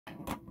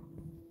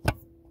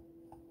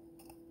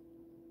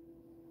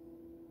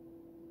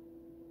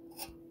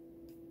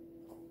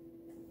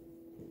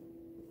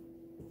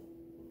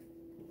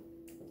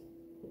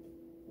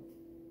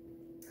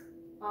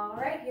All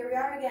right, here we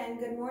are again.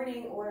 Good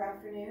morning or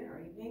afternoon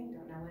or evening,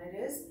 don't know when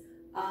it is.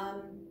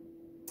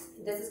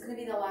 This is going to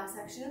be the last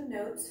section of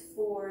notes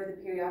for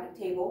the periodic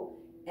table,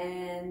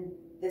 and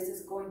this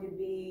is going to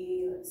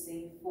be, let's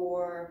see,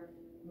 for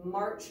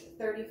March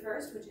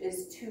 31st, which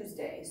is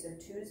Tuesday. So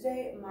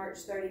Tuesday, March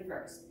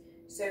 31st.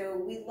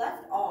 So we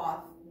left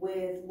off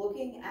with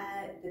looking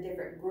at the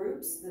different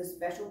groups, the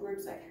special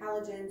groups like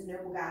halogens,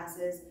 noble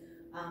gases,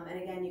 and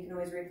again, you can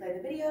always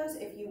replay the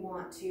videos if you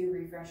want to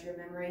refresh your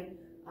memory.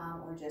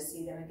 Or just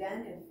see them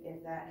again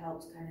if that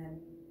helps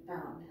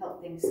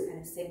help things kind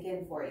of sink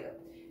in for you.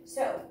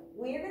 So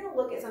we are going to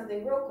look at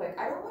something real quick.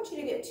 I don't want you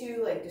to get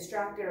too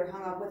distracted or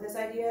hung up with this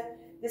idea.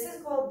 This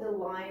is called the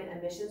line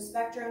emission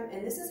spectrum,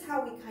 and this is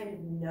how we kind of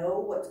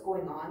know what's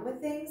going on with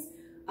things.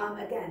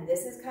 Again,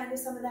 this is kind of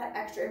some of that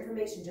extra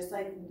information, just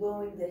like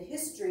knowing the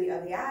history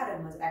of the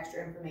atom was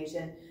extra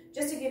information,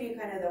 just to give you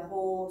kind of the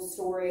whole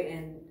story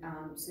and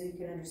so you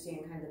can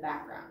understand kind of the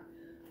background.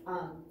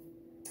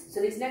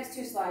 So these next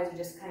two slides are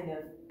just kind of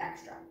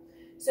extra.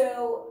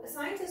 So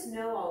scientists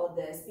know all of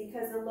this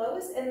because the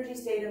lowest energy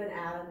state of an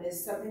atom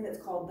is something that's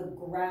called the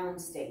ground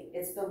state.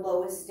 It's the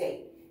lowest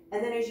state.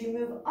 And then as you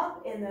move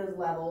up in those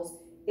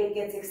levels, it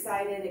gets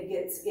excited,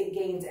 it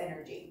gains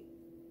energy.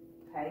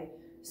 Okay?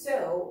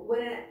 So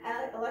when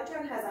an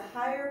electron has a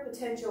higher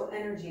potential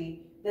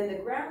energy than the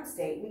ground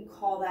state, we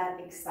call that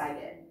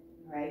excited,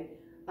 right?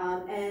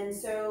 And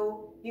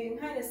so you can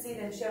kind of see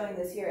them showing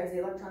this here as the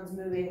electron's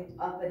moving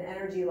up an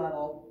energy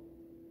level.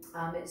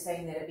 It's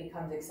saying that it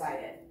becomes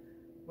excited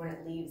when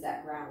it leaves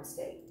that ground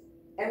state.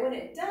 And when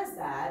it does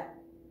that,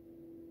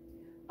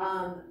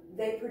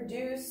 they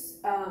produce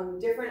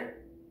different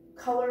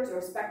colors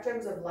or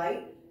spectrums of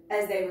light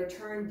as they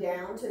return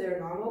down to their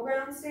normal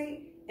ground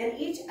state. And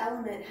each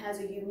element has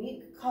a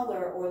unique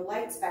color or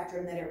light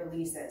spectrum that it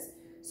releases.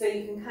 So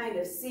you can kind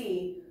of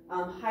see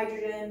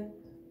hydrogen,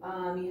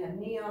 you have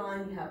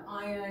neon, you have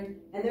iron,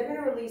 and they're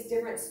going to release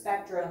different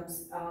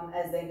spectrums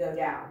as they go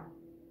down.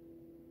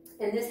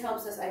 And this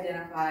helps us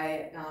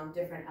identify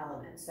different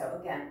elements. So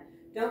again,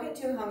 don't get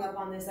too hung up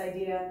on this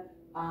idea,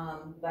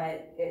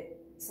 but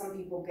some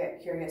people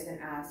get curious and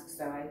ask,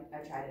 so I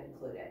try to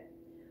include it.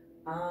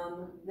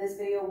 This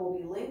video will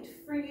be linked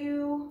for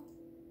you.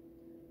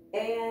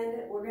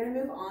 And we're going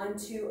to move on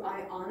to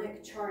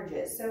ionic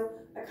charges. So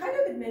I kind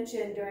of had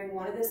mentioned during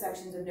one of the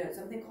sections of notes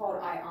something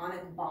called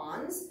ionic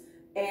bonds.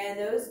 And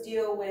those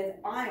deal with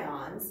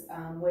ions,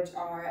 which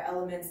are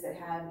elements that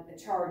have a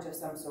charge of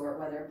some sort,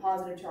 whether a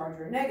positive charge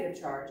or a negative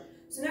charge.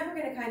 So now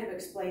we're going to kind of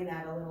explain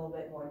that a little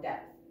bit more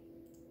depth.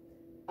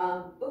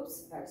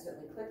 Oops, I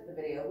accidentally clicked the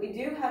video. We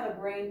do have a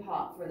brain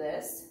pop for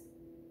this,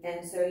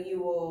 and so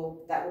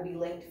that will be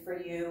linked for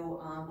you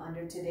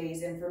under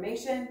today's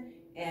information,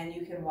 and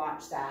you can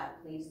watch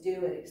that. Please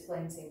do. It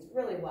explains things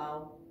really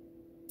well.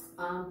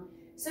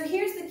 So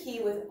here's the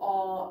key with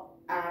all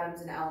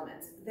atoms and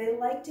elements. They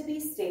like to be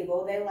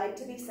stable, they like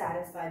to be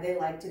satisfied, they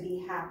like to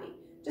be happy.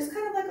 Just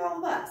kind of like all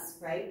of us,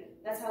 right?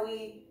 That's how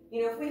we,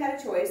 if we had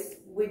a choice,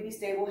 we'd be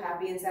stable,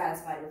 happy, and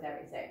satisfied with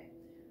everything,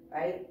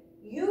 right?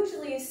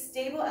 Usually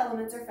stable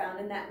elements are found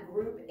in that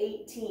group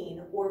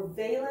 18 or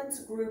valence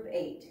group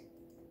 8.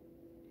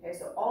 Okay,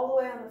 so all the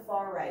way on the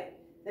far right.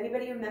 Does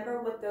anybody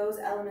remember what those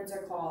elements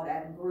are called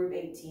at group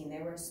 18?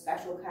 They were a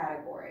special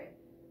category.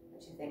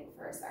 Let you think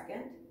for a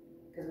second.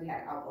 Because we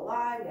had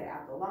alkali, we had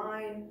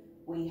alkaline,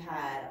 we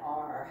had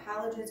our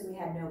halogens, and we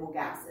had noble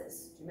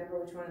gases. Do you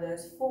remember which one of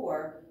those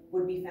four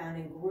would be found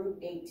in group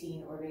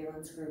 18 or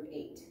valence group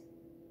 8?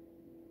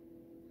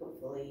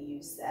 Hopefully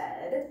you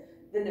said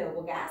the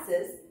noble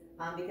gases,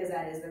 because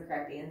that is the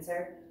correct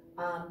answer.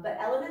 But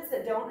elements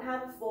that don't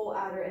have a full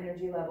outer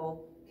energy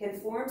level can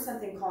form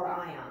something called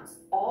ions.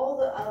 All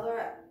the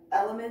other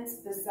elements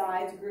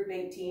besides group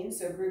 18,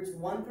 so groups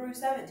 1 through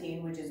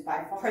 17, which is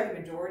by far the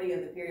majority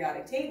of the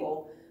periodic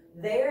table,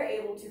 they are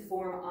able to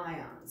form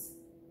ions.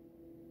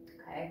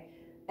 Okay?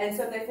 And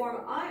so if they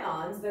form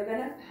ions, they're going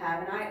to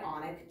have an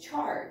ionic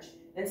charge.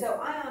 And so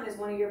ion is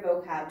one of your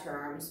vocab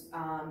terms.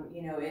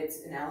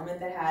 It's an element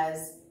that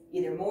has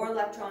either more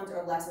electrons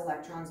or less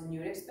electrons than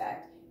you would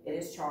expect. It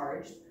is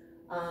charged.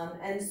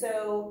 And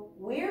so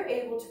we're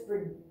able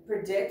to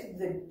predict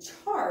the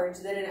charge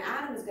that an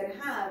atom is going to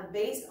have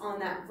based on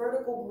that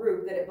vertical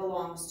group that it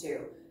belongs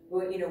to.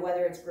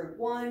 Whether it's group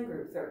 1,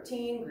 group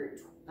 13, group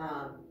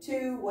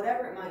 2,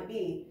 whatever it might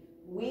be,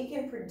 we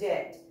can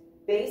predict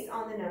based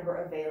on the number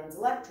of valence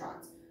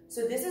electrons.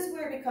 So this is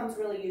where it becomes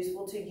really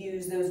useful to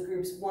use those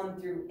groups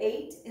 1 through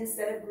 8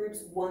 instead of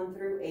groups 1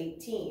 through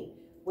 18,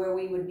 where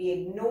we would be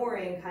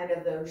ignoring kind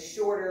of those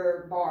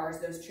shorter bars,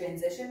 those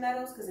transition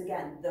metals, because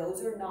again,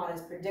 those are not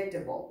as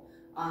predictable.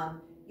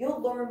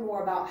 You'll learn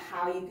more about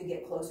how you could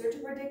get closer to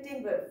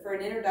predicting, but for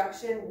an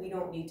introduction, we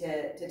don't need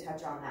to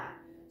touch on that.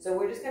 So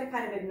we're just going to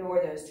kind of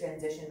ignore those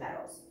transition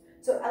metals.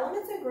 So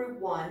elements in group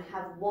 1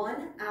 have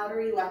one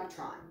outer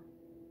electron.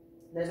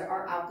 Those are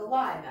our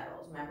alkali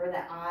metals. Remember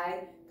that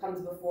I comes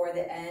before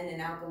the N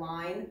in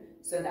alkaline,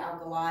 so the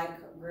alkali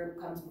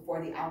group comes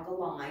before the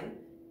alkaline,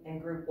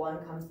 and group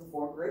 1 comes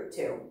before group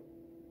 2.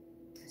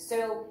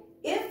 So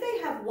if they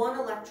have one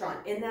electron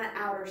in that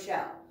outer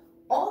shell,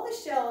 all the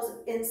shells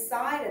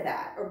inside of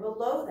that or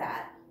below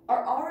that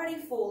are already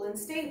full and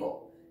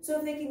stable. So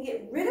if they can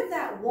get rid of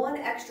that one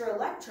extra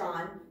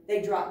electron,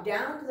 they drop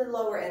down to the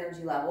lower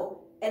energy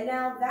level, and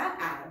now that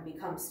atom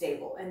becomes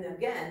stable. And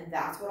again,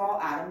 that's what all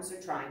atoms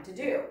are trying to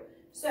do.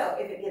 So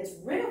if it gets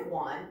rid of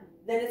one,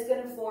 then it's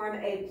going to form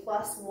a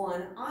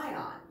 +1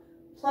 ion.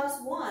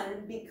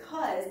 +1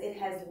 because it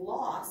has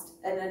lost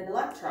an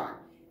electron.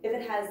 If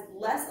it has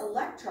less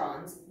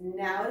electrons,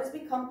 now it has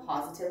become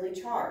positively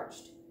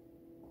charged.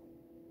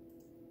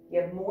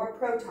 You have more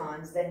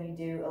protons than you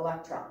do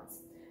electrons.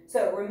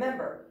 So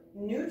remember,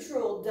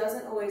 neutral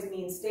doesn't always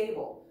mean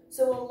stable.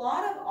 So a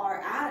lot of our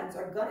atoms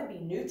are going to be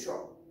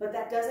neutral, but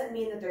that doesn't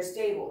mean that they're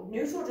stable.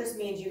 Neutral just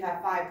means you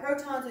have 5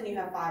 protons and you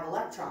have 5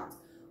 electrons.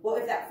 Well,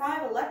 if that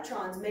 5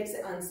 electrons makes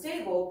it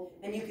unstable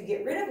and you could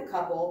get rid of a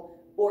couple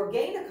or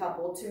gain a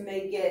couple to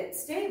make it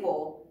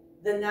stable,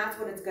 then that's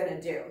what it's going to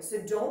do.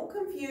 So don't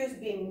confuse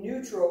being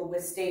neutral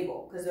with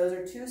stable, because those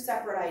are two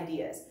separate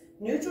ideas.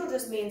 Neutral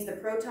just means the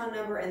proton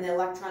number and the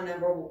electron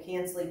number will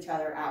cancel each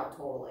other out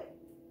totally.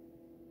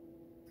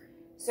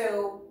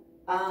 So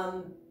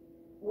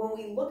when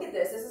we look at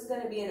this is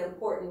going to be an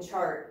important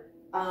chart.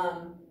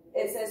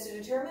 It says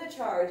to determine the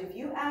charge, if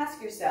you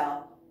ask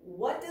yourself,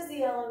 what does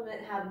the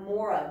element have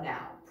more of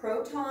now,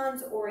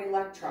 protons or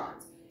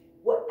electrons?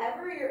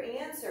 Whatever your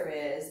answer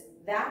is,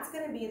 that's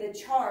going to be the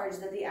charge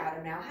that the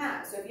atom now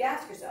has. So if you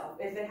ask yourself,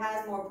 if it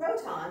has more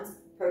protons,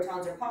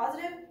 protons are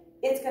positive,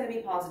 it's going to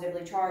be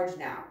positively charged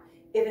now.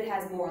 If it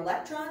has more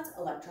electrons,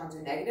 electrons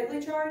are negatively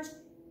charged,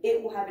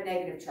 it will have a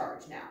negative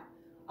charge now.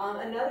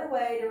 Another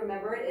way to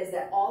remember it is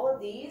that all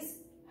of these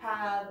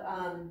have,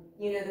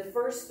 the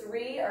first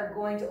 3 are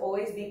going to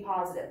always be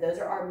positive. Those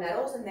are our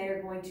metals, and they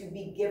are going to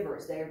be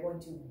givers. They are going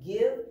to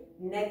give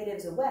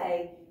negatives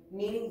away,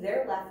 meaning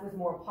they're left with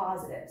more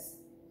positives,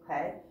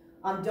 okay?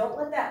 Don't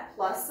let that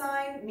plus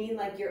sign mean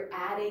like you're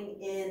adding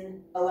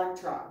in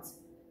electrons,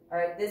 all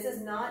right? This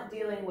is not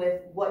dealing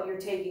with what you're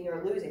taking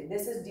or losing.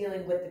 This is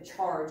dealing with the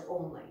charge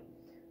only,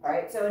 all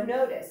right? So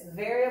notice,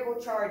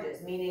 variable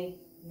charges, meaning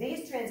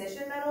these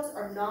transition metals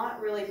are not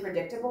really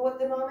predictable at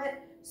the moment,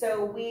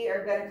 so we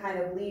are going to kind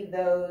of leave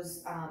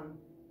those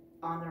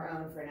on their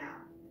own for now.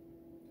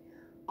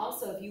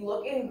 Also, if you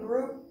look in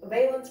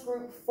valence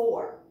group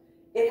 4,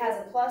 it has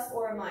a plus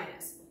or a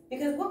minus.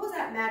 Because what was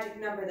that magic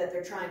number that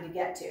they're trying to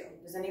get to?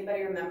 Does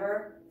anybody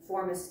remember?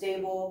 Form a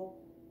stable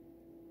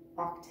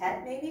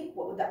octet, maybe?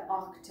 What would the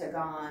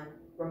octagon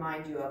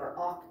remind you of, or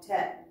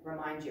octet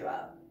remind you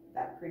of?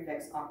 That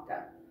prefix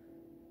octa.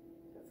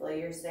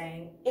 Hopefully you're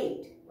saying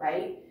 8,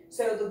 right?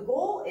 So the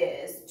goal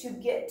is to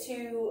get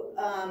to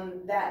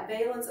that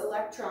valence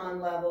electron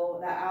level,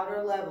 that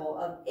outer level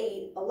of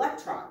 8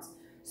 electrons.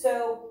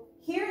 So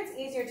here it's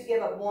easier to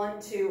give up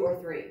 1, 2, or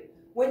 3.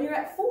 When you're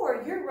at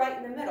 4, you're right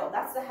in the middle.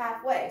 That's the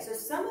halfway. So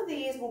some of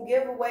these will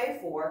give away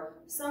 4,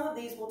 some of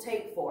these will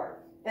take 4.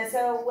 And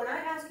so when I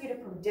ask you to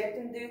predict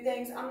and do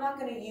things, I'm not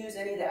going to use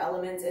any of the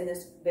elements in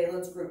this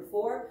valence group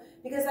 4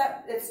 because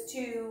it's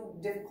too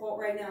difficult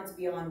right now. It's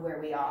beyond where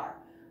we are.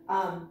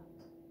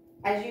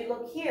 As you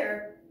look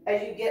here,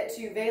 as you get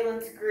to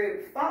valence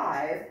group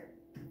 5,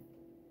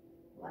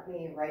 let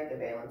me write the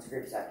valence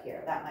groups up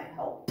here. That might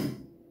help.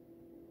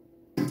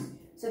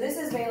 So this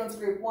is valence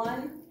group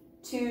 1,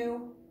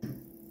 2,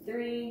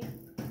 3,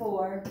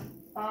 4,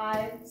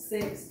 5,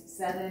 6,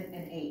 7,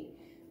 and 8.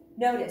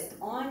 Notice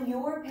on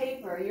your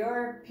paper,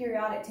 your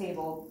periodic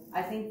table,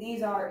 I think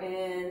these are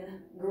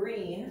in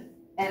green,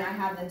 and I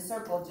have them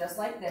circled just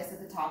like this at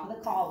the top of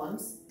the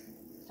columns,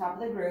 top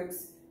of the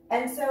groups.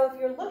 And so if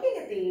you're looking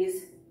at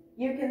these,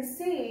 you can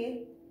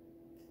see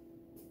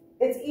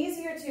it's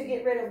easier to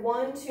get rid of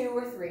 1, 2,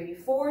 or 3.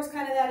 4 is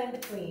kind of that in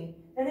between.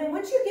 And then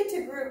once you get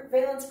to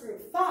valence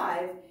group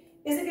 5,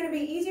 is it going to be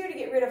easier to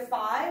get rid of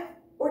 5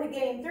 or to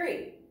gain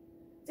 3?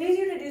 It's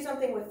easier to do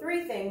something with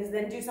 3 things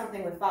than do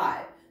something with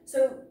 5.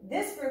 So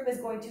this group is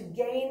going to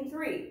gain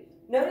 3.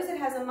 Notice it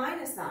has a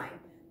minus sign.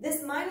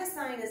 This minus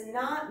sign is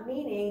not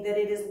meaning that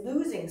it is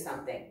losing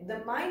something.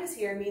 The minus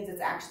here means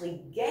it's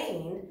actually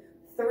gained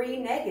 3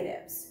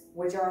 negatives,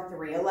 which are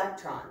 3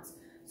 electrons.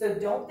 So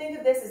don't think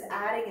of this as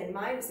adding and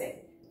minusing.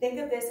 Think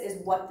of this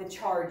as what the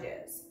charge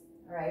is,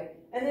 all right?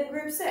 And then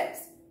group 6,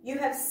 you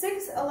have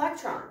 6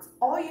 electrons.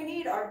 All you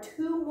need are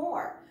 2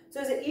 more. So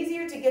is it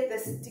easier to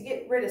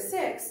get rid of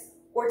 6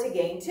 or to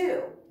gain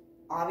 2?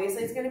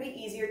 Obviously, it's going to be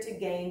easier to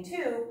gain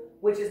 2,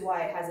 which is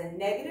why it has a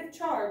negative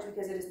charge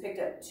because it has picked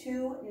up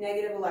 2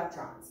 negative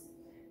electrons.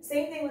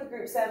 Same thing with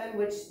group 7,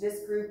 which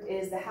this group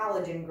is the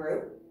halogen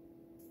group.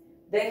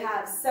 They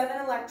have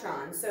 7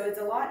 electrons, so it's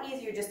a lot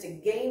easier just to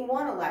gain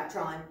 1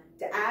 electron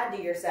to add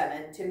to your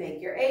 7 to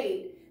make your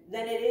 8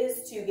 than it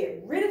is to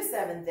get rid of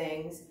 7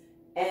 things.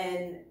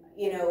 And,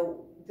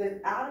 the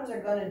atoms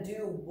are going to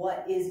do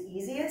what is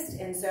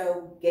easiest, and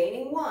so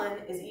gaining 1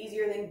 is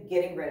easier than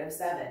getting rid of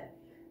 7.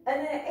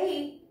 And then at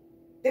 8,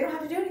 they don't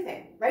have to do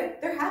anything,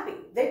 right? They're happy.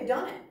 They've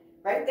done it,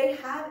 right? They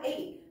have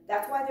 8.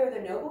 That's why they're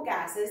the noble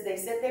gases. They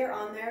sit there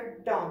on their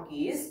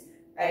donkeys,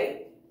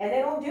 right? and they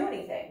don't do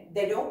anything.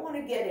 They don't want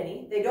to get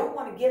any. They don't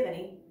want to give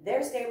any.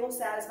 They're stable,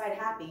 satisfied,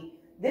 happy.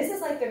 This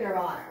is like the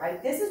nirvana,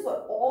 right? This is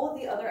what all of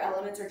the other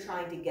elements are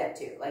trying to get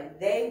to. Like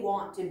they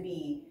want to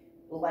be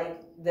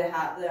like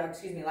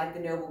like the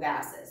noble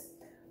gases.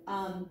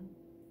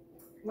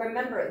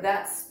 Remember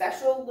that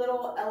special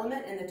little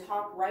element in the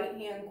top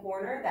right-hand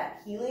corner,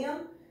 that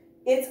helium,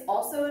 it's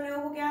also a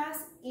noble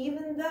gas,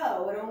 even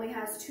though it only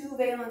has 2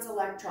 valence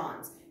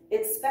electrons.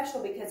 It's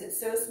special because it's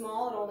so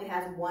small, it only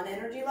has 1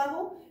 energy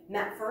level, and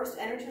that first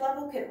energy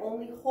level can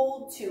only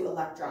hold 2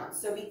 electrons.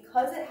 So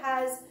because it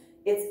has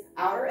its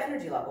outer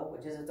energy level,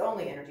 which is its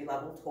only energy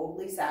level,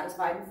 totally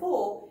satisfied and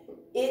full,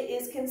 it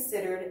is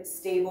considered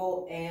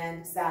stable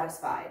and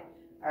satisfied.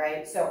 All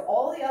right, so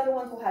all the other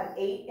ones will have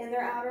 8 in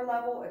their outer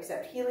level,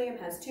 except helium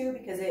has 2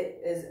 because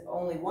it is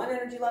only 1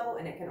 energy level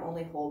and it can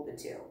only hold the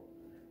 2.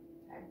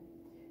 Okay,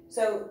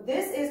 so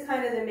this is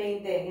kind of the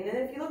main thing. And then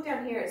if you look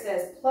down here, it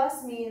says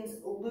plus means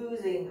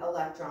losing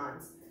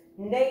electrons,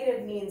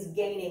 negative means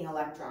gaining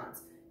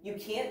electrons. You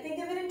can't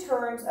think of it in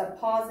terms of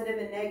positive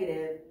and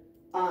negative,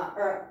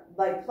 or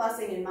like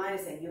plussing and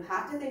minusing. You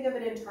have to think of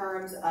it in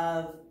terms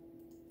of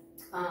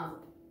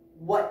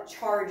what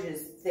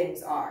charges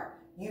things are.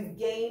 You've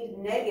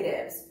gained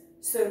negatives,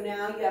 so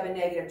now you have a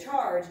negative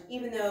charge,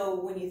 even though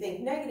when you think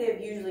negative,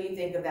 usually you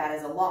think of that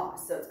as a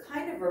loss. So it's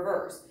kind of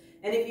reverse.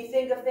 And if you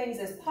think of things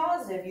as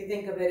positive, you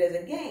think of it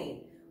as a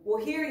gain.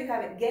 Well, here you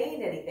haven't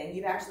gained anything.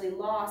 You've actually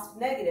lost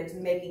negatives,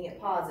 making it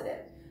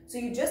positive. So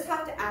you just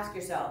have to ask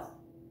yourself,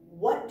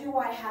 what do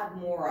I have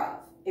more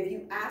of? If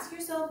you ask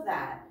yourself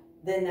that,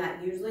 then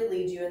that usually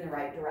leads you in the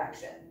right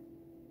direction.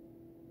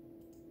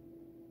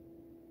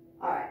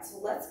 All right, so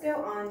let's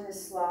go on to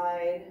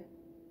slide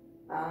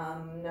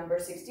number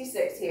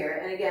 66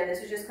 here. And again, this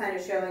is just kind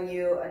of showing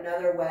you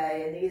another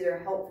way, and these are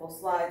helpful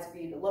slides for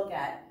you to look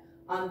at.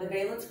 The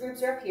valence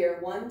groups are up here,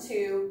 1,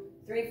 2,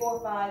 3,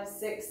 4, 5,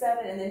 6,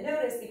 7, and then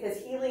notice because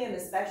helium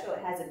is special, it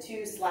has a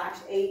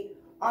 2/8.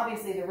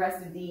 Obviously, the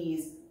rest of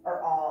these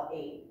are all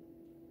 8.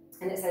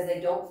 And it says they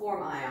don't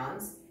form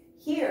ions.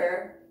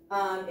 Here,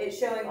 it's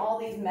showing all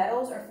these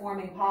metals are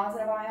forming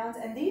positive ions,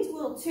 and these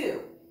will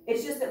too.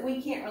 It's just that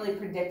we can't really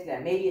predict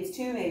them. Maybe it's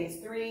 2, maybe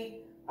it's 3,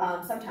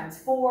 sometimes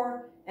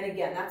 4, and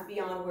again, that's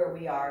beyond where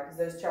we are because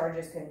those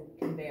charges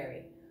can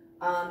vary.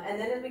 And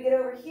then as we get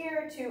over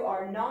here to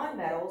our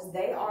nonmetals,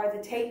 they are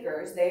the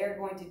takers. They are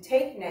going to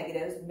take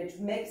negatives, which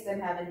makes them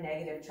have a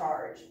negative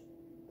charge.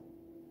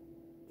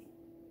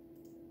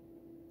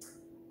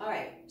 All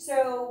right,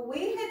 so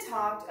we had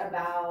talked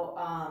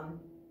about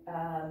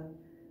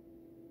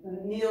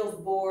Niels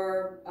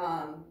Bohr,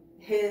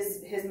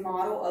 his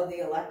model of the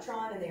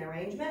electron and the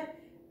arrangement.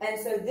 And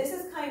so this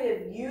is kind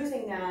of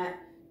using that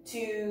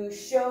to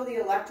show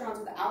the electrons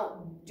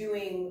without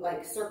doing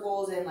like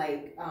circles and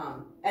like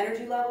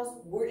energy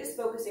levels. We're just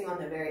focusing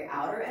on the very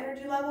outer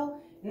energy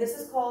level. And this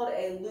is called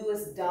a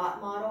Lewis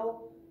dot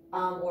model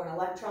or an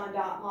electron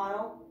dot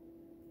model.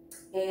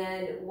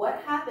 And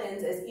what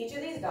happens is each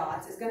of these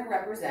dots is going to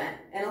represent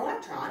an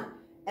electron.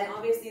 And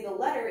obviously the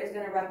letter is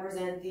going to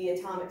represent the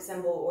atomic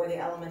symbol or the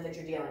element that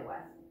you're dealing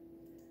with.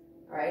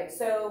 All right,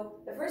 so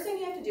the first thing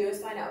you have to do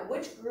is find out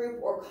which group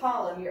or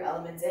column your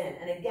element's in.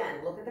 And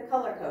again, look at the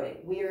color coding.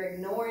 We are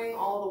ignoring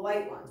all the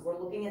white ones. We're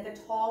looking at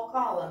the tall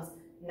columns,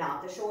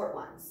 not the short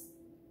ones.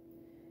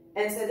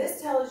 And so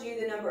this tells you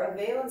the number of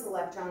valence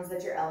electrons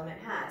that your element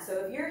has.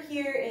 So if you're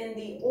here in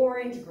the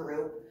orange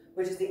group,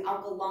 which is the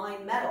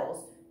alkaline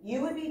metals,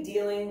 you would be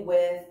dealing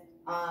with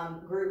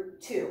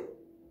group 2,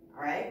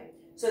 all right?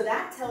 So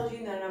that tells you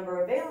the number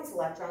of valence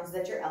electrons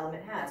that your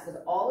element has, because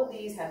all of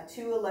these have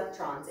 2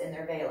 electrons in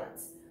their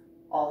valence.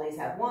 All these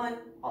have 1,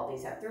 all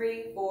these have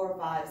 3, 4,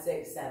 5,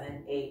 6,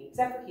 7, 8,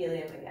 except for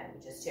helium again,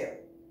 which is 2.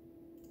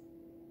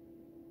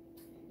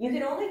 You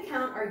can only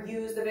count or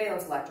use the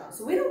valence electrons.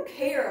 So we don't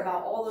care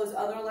about all those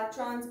other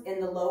electrons in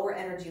the lower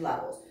energy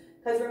levels.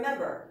 Because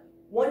remember,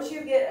 once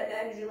you get an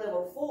energy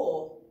level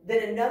full,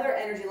 then another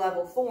energy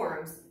level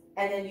forms,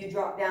 and then you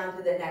drop down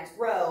to the next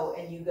row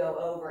and you go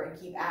over and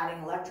keep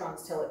adding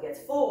electrons till it gets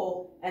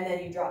full, and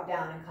then you drop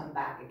down and come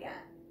back again.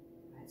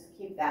 All right, so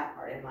keep that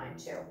part in mind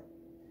too.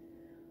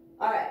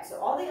 All right, so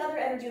all the other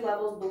energy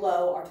levels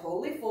below are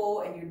totally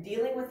full, and you're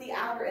dealing with the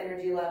outer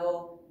energy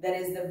level that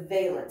is the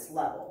valence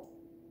level.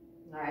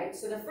 All right,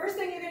 so the first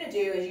thing you're going to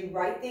do is you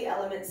write the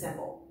element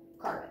symbol,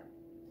 carbon.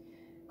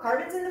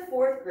 Carbon's in the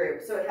 4th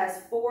group, so it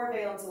has 4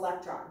 valence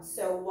electrons.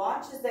 So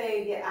watch as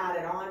they get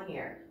added on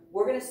here.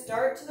 We're going to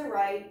start to the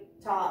right,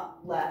 top,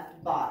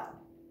 left, bottom.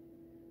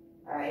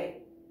 All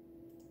right?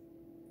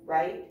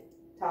 Right,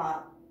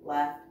 top,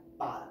 left,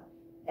 bottom.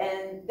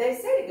 And they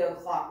say to go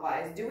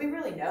clockwise. Do we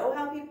really know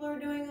how people are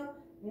doing them?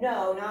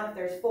 No, not if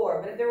there's 4.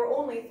 But if there were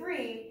only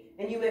 3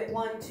 and you went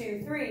 1,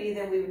 2, 3,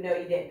 then we would know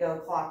you didn't go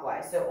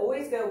clockwise. So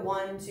always go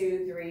 1,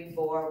 2, 3,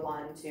 4,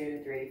 1,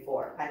 2, 3,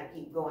 4. Kind of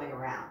keep going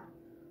around.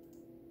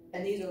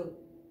 And these will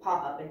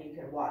pop up and you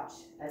can watch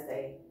as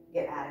they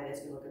get added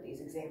as we look at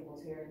these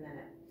examples here in a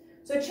minute.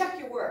 So check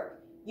your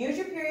work. Use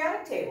your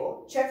periodic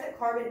table. Check that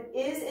carbon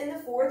is in the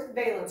 4th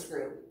valence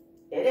group.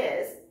 It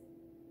is.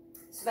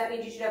 So that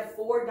means you should have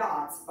 4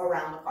 dots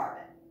around the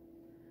carbon.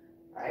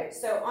 All right,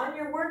 so on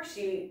your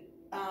worksheet,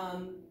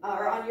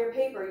 or on your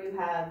paper, you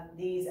have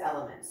these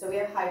elements. So we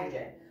have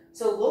hydrogen.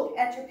 So look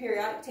at your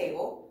periodic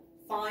table,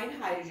 find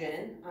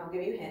hydrogen. I'll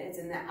give you a hint, it's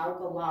in the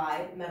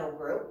alkali metal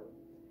group.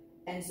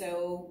 And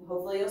so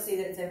hopefully you'll see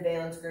that it's in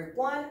valence group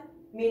 1,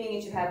 meaning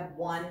it should have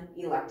 1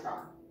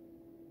 electron.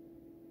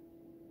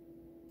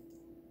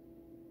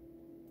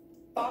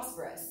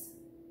 Phosphorus.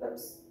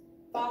 Oops.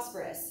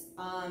 Phosphorus.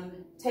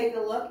 Take a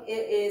look.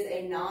 It is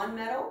a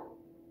non-metal.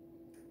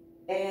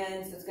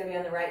 And so it's going to be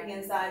on the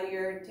right-hand side of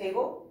your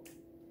table.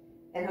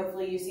 And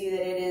hopefully you see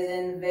that it is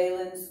in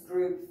valence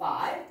group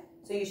 5.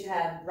 So you should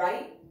have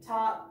right,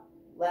 top,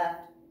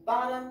 left,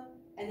 bottom,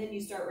 and then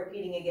you start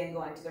repeating again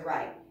going to the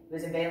right. It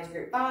was in valence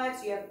group 5,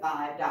 so you have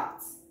 5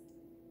 dots.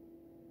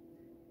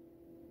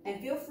 And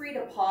feel free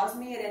to pause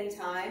me at any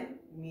time.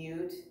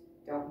 Mute.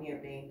 Don't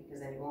mute me,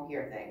 because then you won't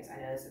hear things.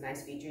 I know it's a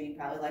nice feature you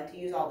probably like to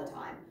use all the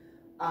time.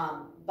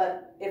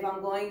 But if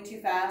I'm going too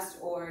fast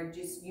or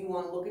just you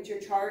want to look at your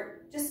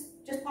chart, just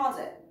pause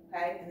it,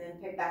 okay? And then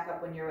pick back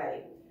up when you're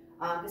ready.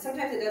 But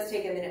sometimes it does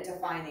take a minute to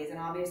find these, and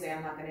obviously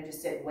I'm not going to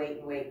just sit and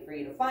wait for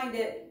you to find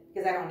it,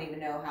 because I don't even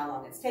know how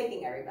long it's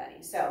taking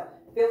everybody. So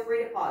feel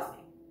free to pause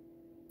me.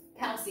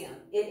 Calcium.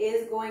 It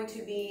is going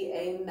to be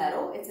a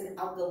metal. It's an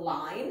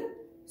alkaline.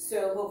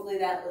 So hopefully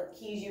that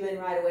keys you in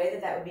right away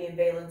that would be in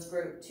valence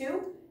group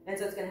 2. And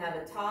so it's going to have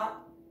a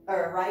top,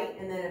 or a right,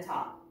 and then a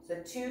top. So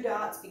 2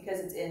 dots because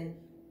it's in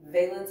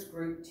valence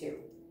group 2.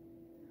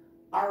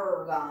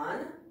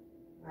 Argon,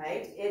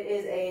 right? It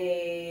is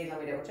a,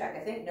 let me double check, I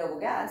think noble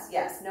gas.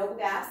 Yes, noble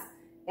gas.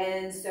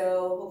 And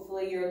so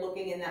hopefully you're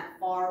looking in that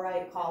far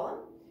right column.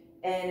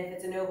 And if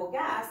it's a noble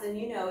gas, then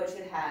you know it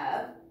should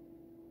have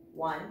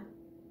 1,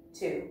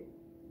 2,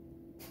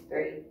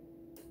 3,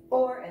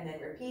 4, and then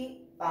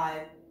repeat,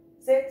 5,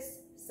 6,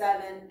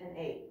 7, and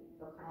 8.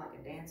 So kind of like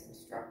a dance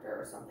instructor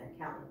or something,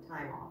 counting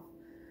time off.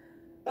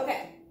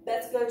 Okay,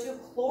 let's go to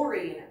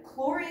chlorine.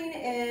 Chlorine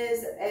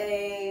is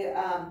a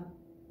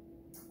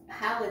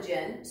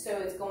halogen, so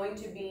it's going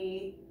to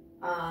be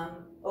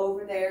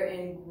over there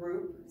in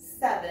group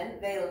 7,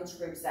 valence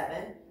group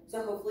 7.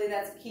 So hopefully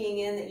that's keying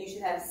in that you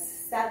should have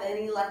 7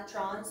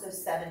 electrons, so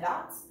 7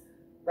 dots.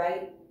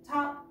 Right,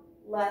 top,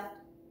 left,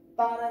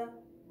 bottom,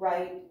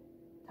 right,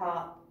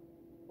 top,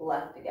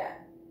 left again.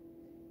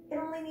 It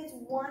only needs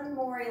 1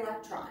 more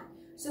electron.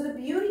 So the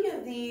beauty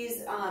of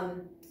these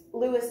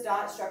Lewis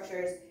dot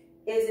structures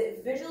is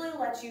it visually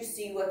lets you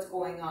see what's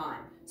going on.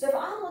 So if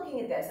I'm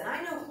looking at this and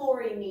I know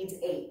chlorine needs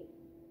 8,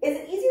 is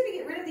it easier to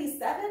get rid of these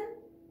 7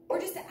 or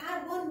just to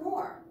add 1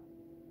 more?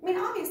 I mean,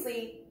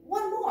 obviously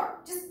 1 more.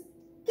 Just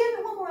give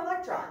it 1 more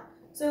electron.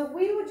 So if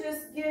we would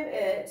just give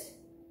it,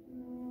 let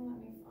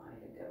me find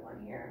a good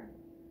one here.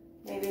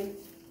 Maybe,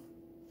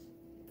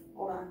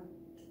 hold on,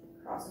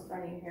 cross in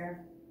front of you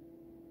here.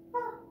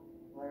 Huh,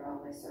 where are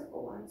all my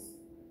circle ones?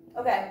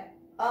 Okay,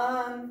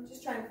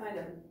 just trying to find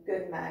a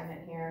good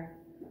magnet here.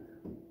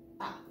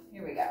 Ah,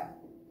 here we go.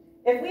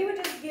 If we would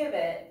just give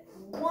it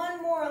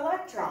 1 more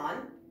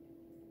electron,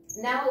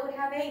 now it would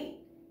have 8.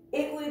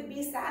 It would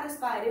be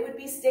satisfied, it would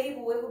be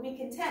stable, it would be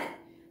content.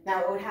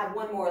 Now it would have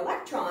 1 more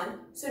electron,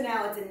 so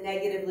now it's a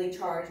negatively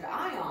charged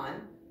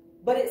ion,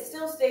 but it's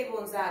still stable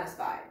and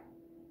satisfied,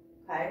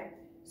 okay?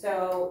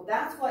 So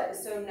that's what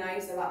is so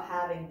nice about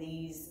having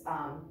these,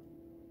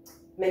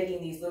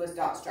 making these Lewis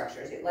dot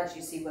structures. It lets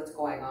you see what's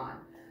going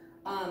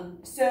on.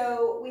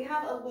 So we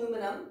have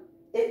aluminum.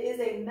 It is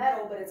a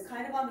metal, but it's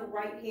kind of on the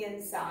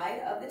right-hand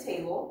side of the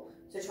table,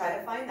 so try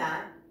to find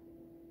that.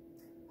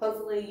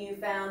 Hopefully you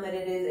found that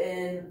it is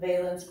in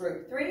valence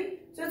group 3,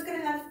 so it's going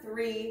to have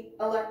 3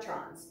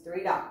 electrons,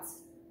 3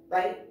 dots,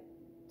 right,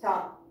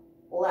 top,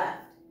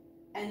 left,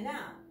 and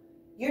now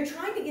you're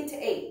trying to get to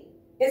 8.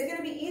 Is it going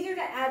to be easier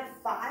to add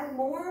 5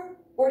 more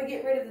or to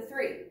get rid of the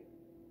 3?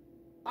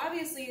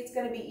 Obviously, it's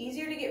going to be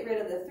easier to get rid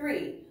of the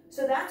 3,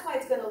 so that's why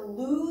it's going to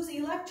lose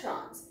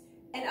electrons.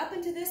 And up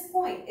until this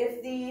point,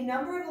 if the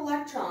number of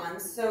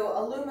electrons, so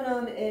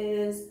aluminum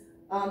is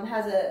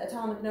has an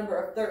atomic number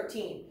of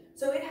 13,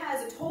 so it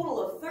has a total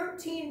of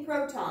 13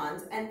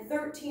 protons and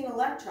 13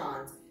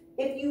 electrons.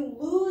 If you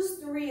lose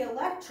 3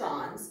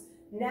 electrons,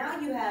 now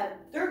you have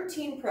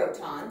 13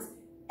 protons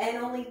and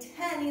only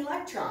 10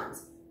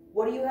 electrons.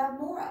 What do you have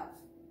more of?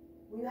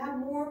 Well, you have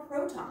more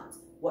protons.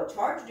 What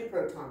charge do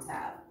protons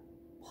have?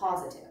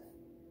 Positive.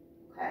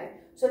 Okay,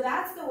 so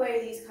that's the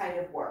way these kind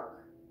of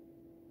work.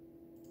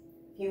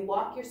 If you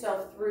walk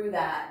yourself through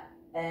that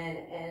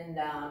and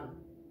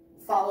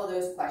follow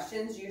those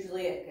questions,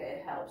 usually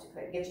it helps.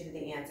 It gets you to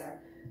the answer.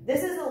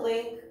 This is a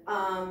link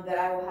that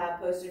I will have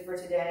posted for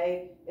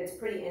today. It's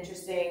pretty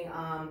interesting.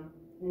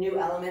 New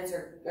elements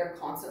are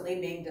constantly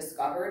being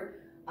discovered.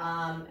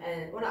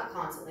 And well, not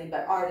constantly,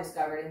 but are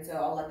discovered, and so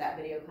I'll let that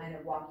video kind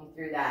of walk you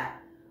through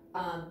that.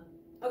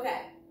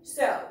 Okay,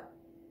 so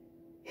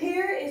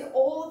here is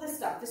all of the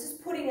stuff. This is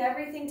putting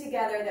everything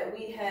together that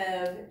we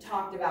have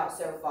talked about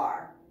so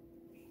far.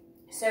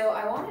 So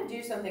I want to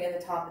do something at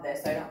the top of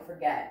this so I don't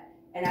forget,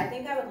 and I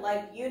think I would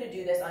like you to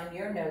do this on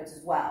your notes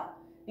as well,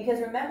 Because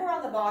remember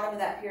on the bottom of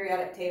that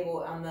periodic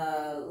table on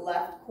the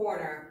left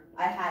corner,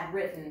 I had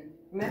written,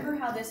 remember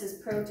how this is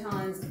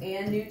protons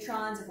and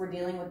neutrons if we're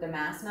dealing with the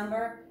mass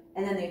number,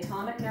 and then the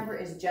atomic number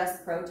is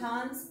just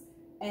protons?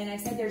 And I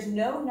said there's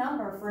no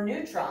number for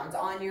neutrons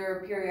on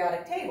your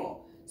periodic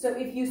table. So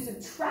if you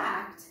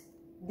subtract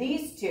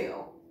these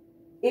two,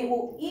 it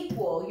will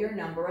equal your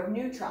number of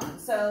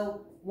neutrons.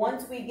 So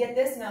once we get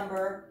this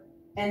number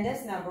and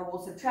this number,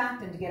 we'll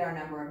subtract them to get our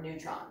number of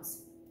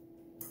neutrons.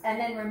 And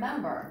then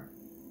remember,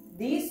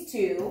 these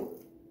two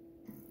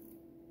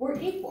were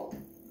equal,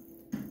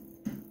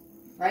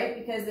 right?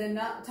 Because the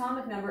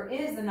atomic number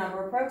is the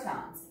number of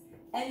protons.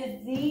 And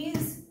if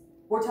these,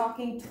 we're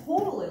talking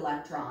total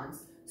electrons,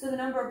 so the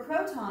number of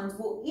protons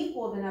will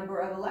equal the number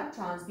of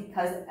electrons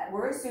because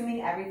we're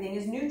assuming everything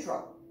is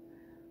neutral.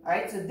 All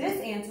right, so this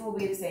answer will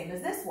be the same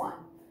as this one.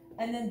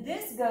 And then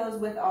this goes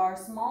with our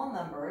small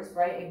numbers,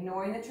 right,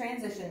 ignoring the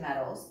transition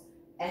metals.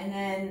 And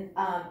then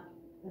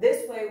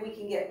this way we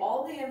can get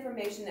all the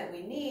information that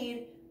we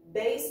need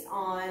based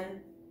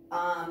on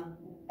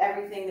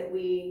everything that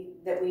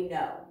we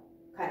know,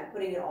 kind of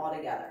putting it all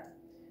together.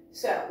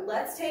 So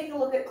let's take a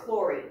look at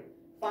chlorine.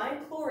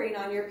 Find chlorine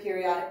on your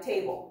periodic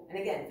table. And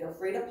again, feel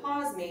free to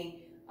pause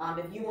me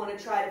if you want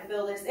to try to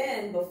fill this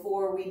in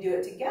before we do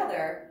it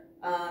together.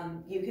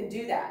 You can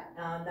do that.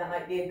 That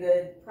might be a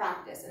good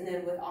practice. And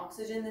then with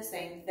oxygen, the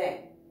same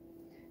thing.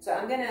 So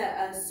I'm going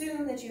to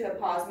assume that you have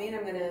paused me, and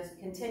I'm going to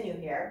continue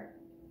here.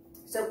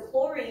 So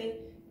chlorine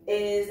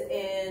is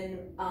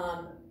in,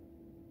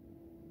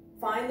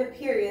 find the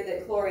period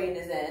that chlorine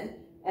is in.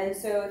 And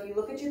so if you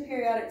look at your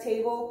periodic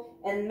table,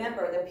 and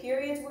remember, the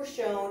periods were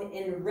shown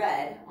in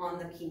red on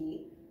the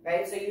key,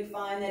 right? So you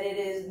find that it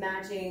is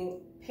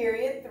matching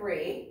period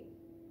 3,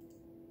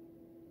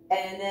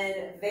 and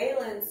then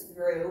valence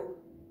group,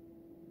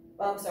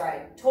 well, I'm sorry,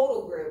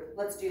 total group,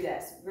 let's do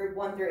this, group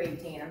 1 through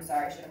 18, I'm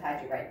sorry, I should have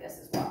had you write this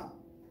as well.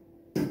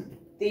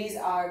 These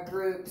are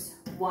groups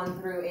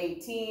 1 through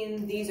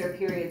 18, these are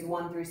periods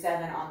 1 through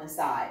 7 on the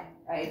side,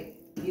 right?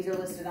 These are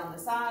listed on the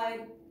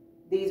side,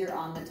 these are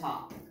on the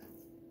top.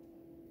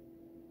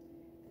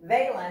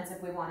 Valence,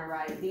 if we want to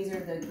write, these are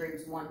the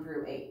groups 1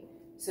 through 8.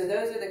 So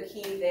those are the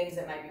key things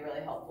that might be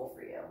really helpful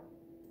for you.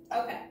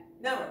 Okay,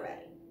 now we're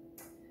ready.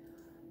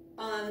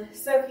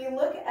 So if you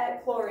look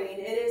at chlorine,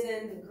 it is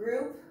in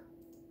group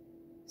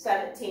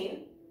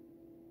 17.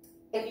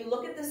 If you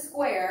look at the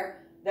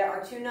square, there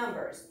are two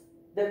numbers.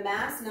 The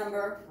mass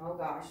number, oh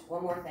gosh,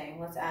 one more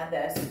thing, let's add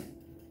this.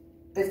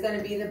 It's going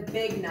to be the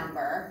big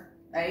number,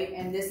 right?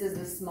 And this is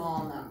the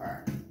small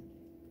number.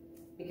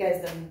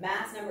 Because the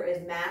mass number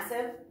is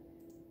massive,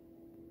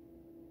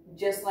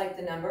 just like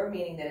the number,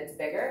 meaning that it's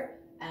bigger.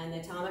 And the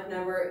atomic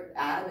number,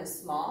 atom, is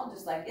small,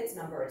 just like its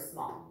number is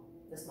small,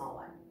 the small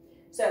one.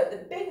 So the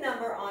big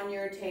number on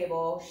your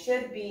table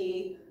should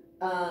be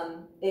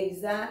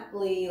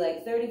exactly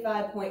like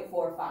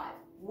 35.45.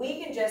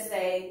 We can just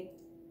say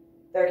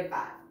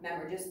 35.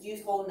 Remember, just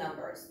use whole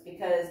numbers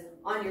because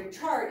on your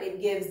chart it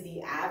gives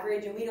the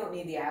average, and we don't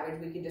need the average,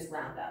 we can just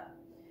round up.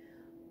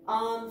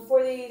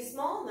 For the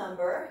small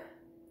number,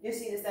 you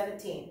see the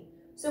 17.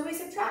 So we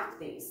subtract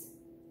these,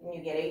 and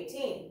you get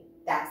 18.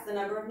 That's the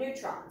number of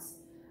neutrons.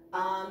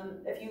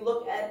 If you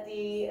look at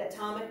the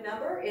atomic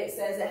number, it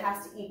says it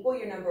has to equal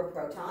your number of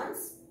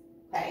protons,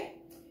 okay?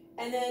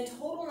 And then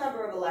total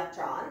number of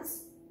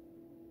electrons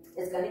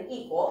is going to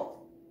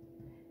equal.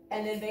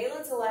 And then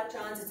valence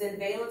electrons is in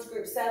valence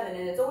group 7,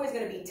 and it's always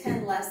going to be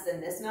 10 less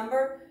than this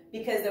number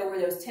because there were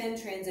those 10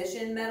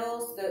 transition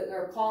metals,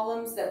 or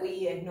columns that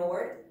we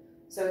ignored.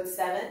 So it's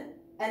 7.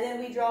 And then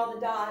we draw the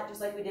dot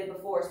just like we did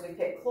before. So we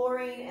pick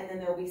chlorine, and then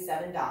there will be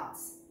 7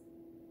 dots.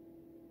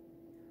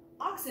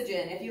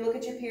 Oxygen, if you look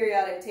at your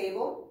periodic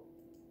table,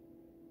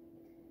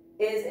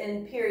 is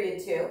in period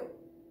 2.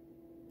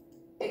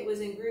 It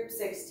was in group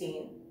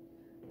 16.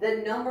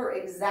 The number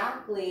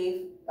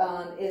exactly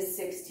is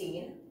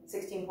 16,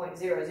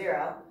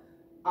 16.00.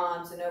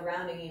 So no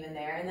rounding even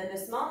there. And then the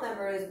small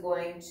number is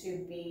going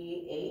to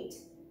be 8.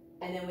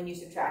 And then when you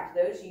subtract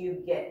those,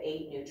 you get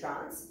 8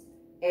 neutrons.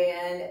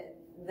 And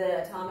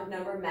the atomic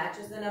number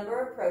matches the number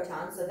of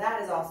protons, so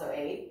that is also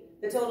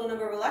 8. The total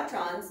number of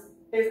electrons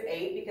is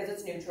 8 because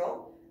it's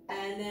neutral.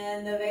 And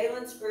then the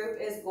valence group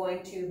is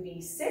going to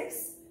be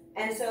 6.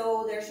 And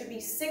so there should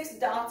be 6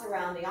 dots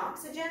around the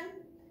oxygen.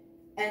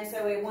 And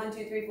so a 1,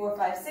 2, 3, 4,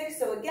 5, 6.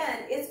 So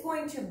again, it's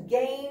going to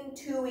gain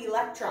 2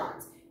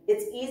 electrons.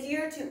 It's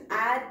easier to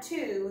add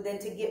 2 than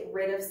to get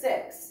rid of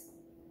 6.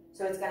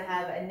 So it's going to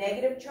have a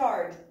negative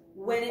charge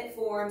when it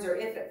forms or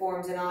if it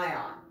forms an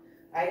ion.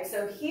 Right?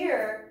 So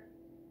here,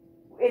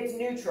 it's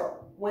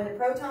neutral when the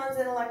protons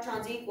and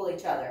electrons equal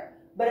each other.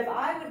 But if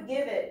I would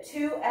give it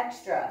 2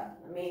 extra,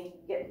 let me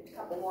get a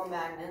couple more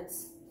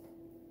magnets.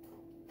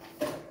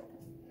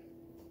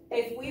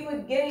 If we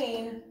would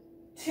gain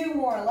 2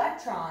 more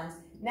electrons,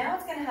 now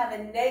it's going to have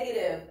a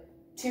negative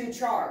 2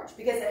 charge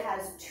because it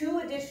has 2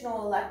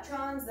 additional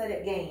electrons that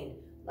it gained.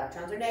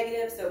 Electrons are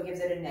negative, so it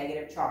gives it a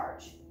negative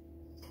charge.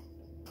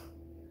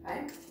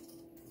 Okay.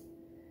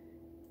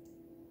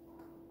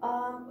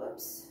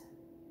 Oops.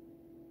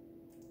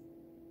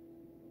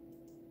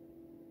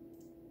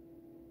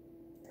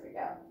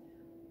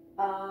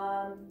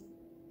 go.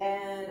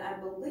 And I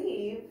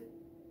believe,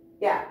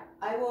 yeah,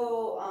 I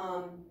will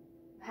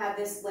have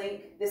this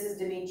link. This is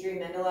Dmitry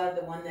Mendeleev,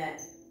 the one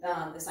that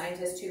the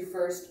scientist who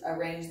first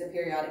arranged the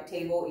periodic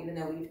table, even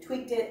though we've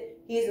tweaked it.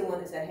 He's the one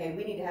that said, hey,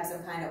 we need to have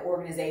some kind of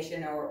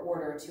organization or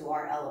order to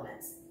our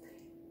elements.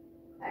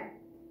 Okay,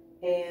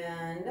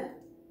 and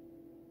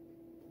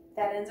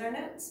that ends our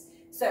notes.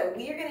 So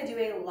we are going to do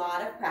a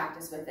lot of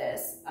practice with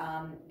this,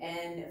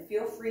 and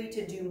feel free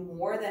to do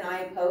more than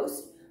I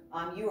post.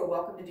 You are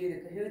welcome to do the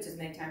Kahoots as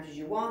many times as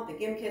you want, the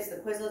Gimkits, the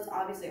Quizlets,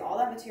 obviously all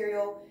that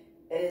material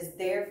is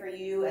there for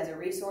you as a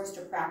resource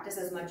to practice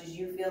as much as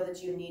you feel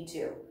that you need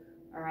to.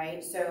 All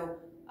right, so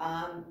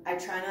I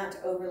try not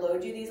to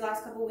overload you these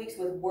last couple weeks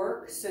with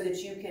work so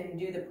that you can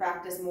do the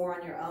practice more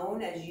on your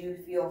own as you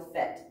feel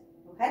fit.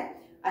 Okay,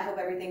 I hope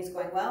everything's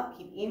going well.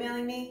 Keep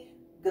emailing me.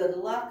 Good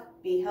luck,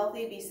 be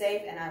healthy, be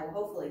safe, and I will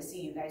hopefully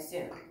see you guys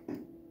soon.